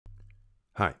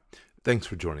Hi, thanks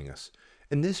for joining us.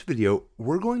 In this video,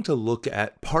 we're going to look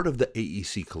at part of the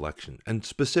AEC collection, and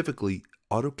specifically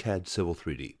AutoCAD Civil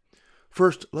 3D.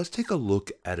 First, let's take a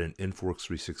look at an InfraWorks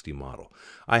 360 model.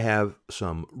 I have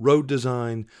some road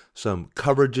design, some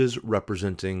coverages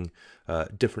representing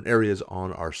different areas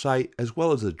on our site, as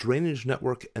well as a drainage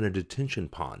network and a detention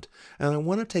pond. And I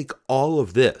want to take all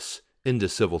of this into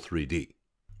Civil 3D.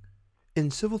 In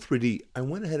Civil 3D, I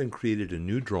went ahead and created a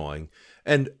new drawing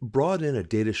and brought in a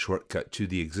data shortcut to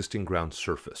the existing ground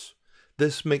surface.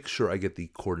 This makes sure I get the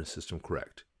coordinate system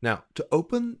correct. Now, to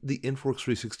open the InfraWorks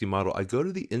 360 model, I go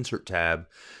to the Insert tab,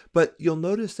 but you'll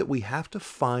notice that we have to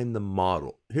find the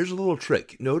model. Here's a little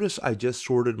trick. Notice I just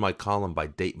sorted my column by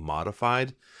date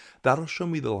modified. That'll show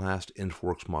me the last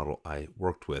InfraWorks model I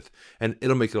worked with, and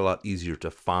it'll make it a lot easier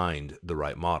to find the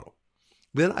right model.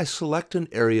 Then I select an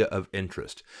area of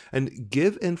interest and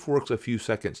give InfraWorks a few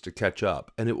seconds to catch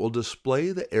up, and it will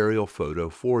display the aerial photo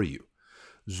for you.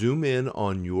 Zoom in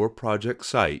on your project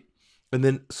site and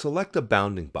then select a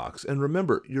bounding box. And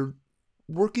remember, you're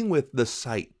working with the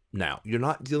site now. You're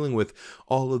not dealing with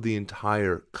all of the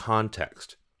entire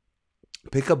context.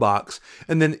 Pick a box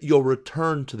and then you'll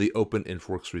return to the open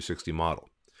InfraWorks 360 model.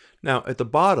 Now at the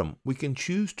bottom, we can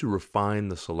choose to refine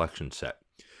the selection set.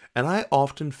 And I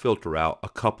often filter out a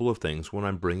couple of things when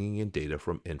I'm bringing in data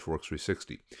from InfraWorks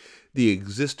 360. The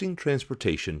existing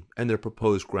transportation and their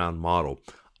proposed ground model,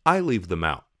 I leave them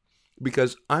out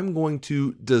because I'm going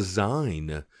to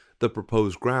design the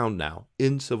proposed ground now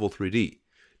in Civil 3D.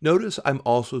 Notice I'm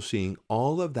also seeing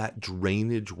all of that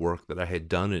drainage work that I had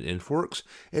done in InfraWorks.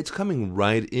 It's coming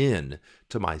right in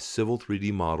to my Civil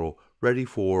 3D model, ready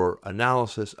for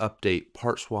analysis, update,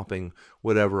 part swapping,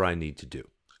 whatever I need to do.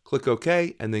 Click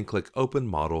OK, and then click Open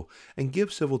Model, and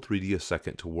give Civil 3D a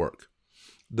second to work.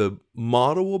 The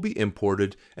model will be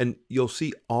imported, and you'll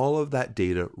see all of that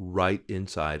data right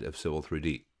inside of Civil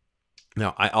 3D.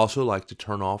 Now, I also like to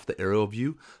turn off the aerial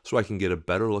view so I can get a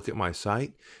better look at my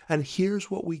site, and here's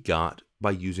what we got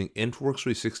by using InfraWorks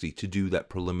 360 to do that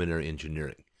preliminary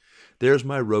engineering. There's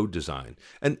my road design,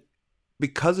 and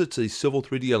because it's a Civil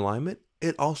 3D alignment,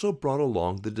 it also brought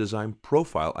along the design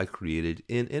profile I created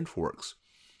in InfraWorks.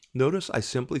 Notice I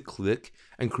simply click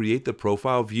and create the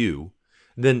profile view,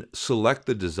 then select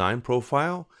the design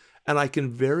profile, and I can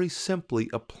very simply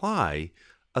apply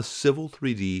a Civil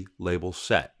 3D label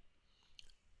set.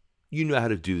 You know how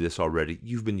to do this already.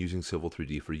 You've been using Civil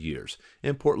 3D for years.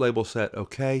 Import label set,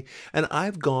 okay. And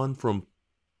I've gone from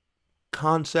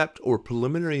concept or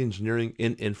preliminary engineering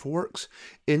in InfraWorks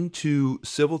into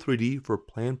Civil 3D for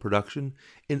planned production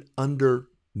in under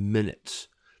minutes.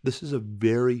 This is a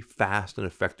very fast and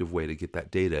effective way to get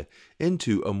that data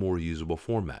into a more usable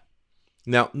format.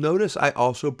 Now, notice I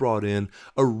also brought in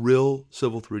a real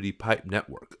Civil 3D pipe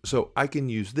network. So I can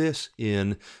use this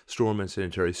in storm and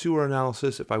sanitary sewer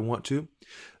analysis if I want to.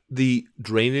 The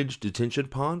drainage detention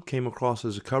pond came across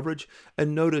as a coverage.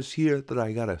 And notice here that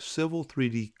I got a Civil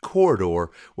 3D corridor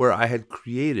where I had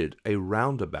created a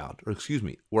roundabout, a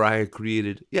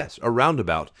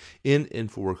roundabout in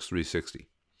InfraWorks 360.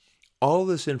 All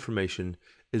this information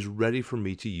is ready for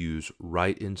me to use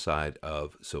right inside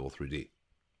of Civil 3D.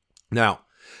 Now,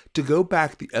 to go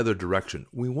back the other direction,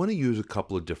 we want to use a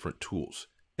couple of different tools.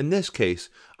 In this case,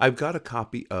 I've got a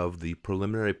copy of the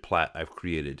preliminary plat I've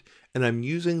created, and I'm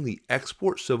using the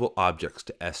Export Civil Objects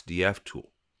to SDF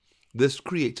tool. This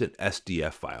creates an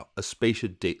SDF file, a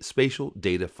spatial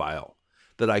data file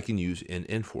that I can use in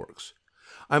InfraWorks.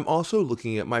 I'm also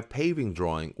looking at my paving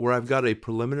drawing where I've got a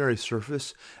preliminary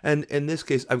surface, and in this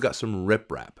case I've got some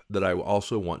riprap that I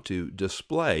also want to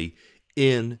display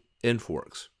in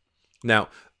InfraWorks. Now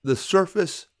the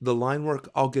surface, the line work,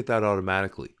 I'll get that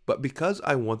automatically, but because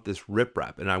I want this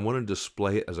riprap and I want to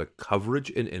display it as a coverage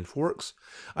in InfraWorks,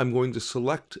 I'm going to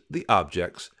select the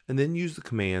objects and then use the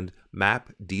command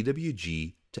map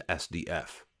DWG to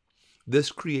SDF.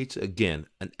 This creates, again,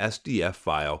 an SDF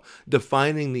file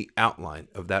defining the outline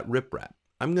of that riprap.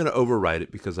 I'm going to overwrite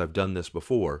it because I've done this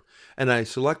before, and I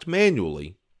select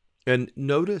manually, and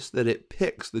notice that it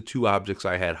picks the two objects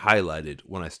I had highlighted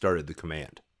when I started the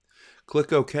command.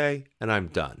 Click OK, and I'm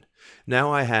done.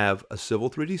 Now I have a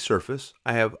Civil 3D surface,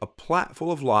 I have a plat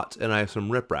full of lots, and I have some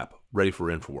riprap ready for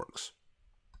InfraWorks.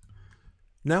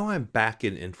 Now I'm back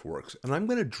in InfraWorks, and I'm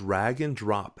going to drag and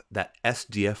drop that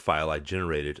SDF file I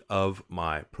generated of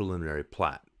my preliminary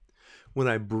plat. When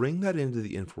I bring that into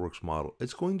the InfraWorks model,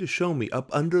 it's going to show me up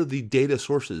under the data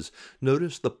sources.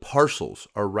 Notice the parcels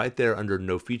are right there under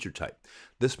no feature type.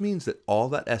 This means that all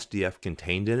that SDF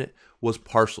contained in it was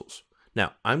parcels.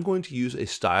 Now, I'm going to use a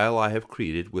style I have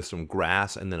created with some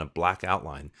grass and then a black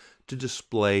outline to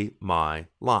display my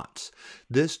lots.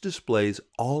 This displays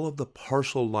all of the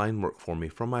parcel line work for me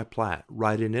from my plat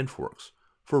right in InfraWorks.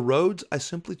 For roads, I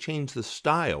simply change the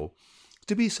style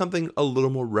to be something a little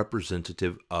more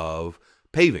representative of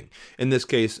paving. In this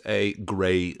case, a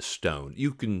gray stone.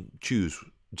 You can choose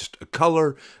just a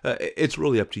color. It's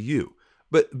really up to you.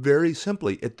 But very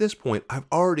simply, at this point, I've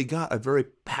already got a very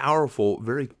powerful,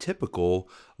 very typical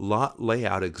lot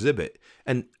layout exhibit,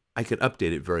 and I can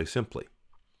update it very simply.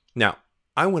 Now,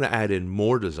 I want to add in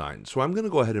more design, so I'm going to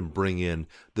go ahead and bring in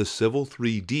the Civil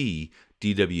 3D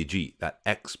DWG, that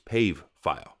XPave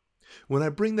file. When I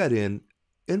bring that in,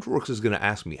 InfraWorks is going to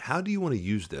ask me, how do you want to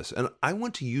use this? And I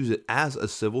want to use it as a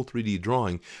Civil 3D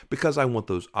drawing because I want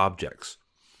those objects.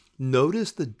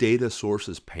 Notice the data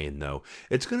sources pane though.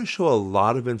 It's going to show a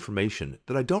lot of information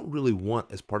that I don't really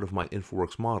want as part of my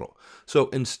InfraWorks model. So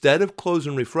instead of close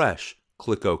and refresh,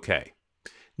 click OK.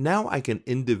 Now I can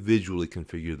individually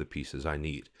configure the pieces I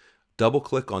need. Double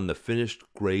click on the finished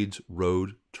grades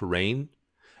road terrain.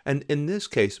 And in this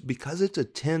case, because it's a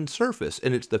 10 surface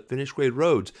and it's the finished grade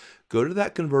roads, go to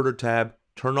that converter tab,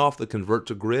 turn off the convert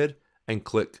to grid and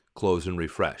click close and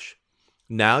refresh.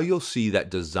 Now you'll see that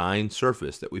design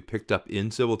surface that we picked up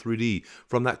in Civil 3D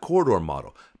from that corridor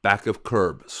model, back of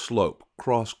curb, slope,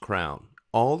 cross crown,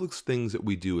 all the things that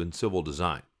we do in civil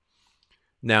design.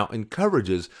 Now in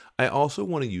coverages, I also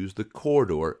want to use the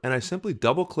corridor, and I simply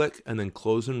double click and then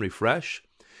close and refresh,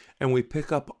 and we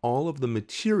pick up all of the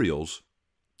materials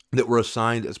that were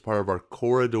assigned as part of our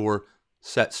corridor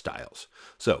set styles.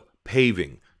 So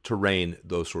paving, terrain,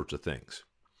 those sorts of things.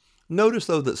 Notice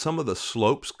though that some of the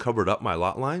slopes covered up my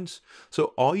lot lines.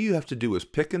 So all you have to do is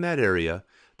pick in that area,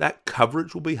 that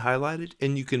coverage will be highlighted,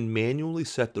 and you can manually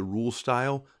set the rule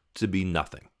style to be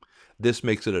nothing. This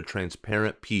makes it a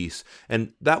transparent piece,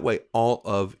 and that way all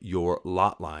of your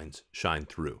lot lines shine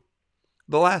through.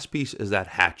 The last piece is that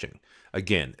hatching.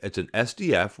 Again, it's an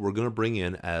SDF we're going to bring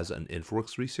in as an InfraWorks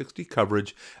 360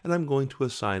 coverage, and I'm going to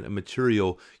assign a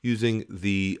material using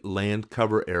the land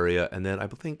cover area, and then I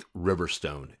think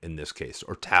Riverstone in this case,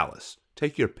 or Talus.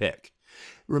 Take your pick.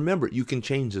 Remember, you can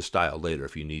change the style later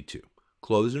if you need to.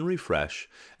 Close and refresh,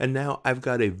 and now I've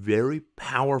got a very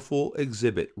powerful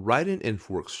exhibit right in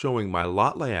InfraWorks showing my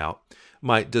lot layout,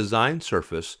 my design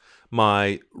surface,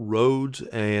 my roads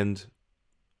and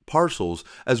parcels,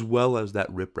 as well as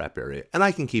that riprap area, and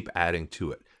I can keep adding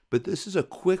to it. But this is a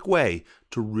quick way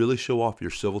to really show off your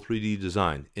Civil 3D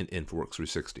design in InfraWorks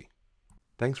 360.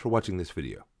 Thanks for watching this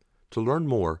video. To learn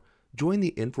more, join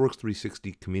the InfraWorks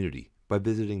 360 community by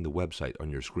visiting the website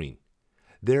on your screen.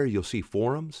 There you'll see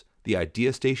forums, the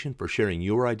idea station for sharing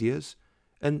your ideas,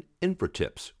 and Infra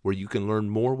Tips, where you can learn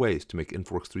more ways to make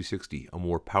InfraWorks 360 a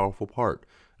more powerful part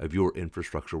of your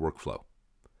infrastructure workflow.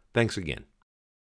 Thanks again.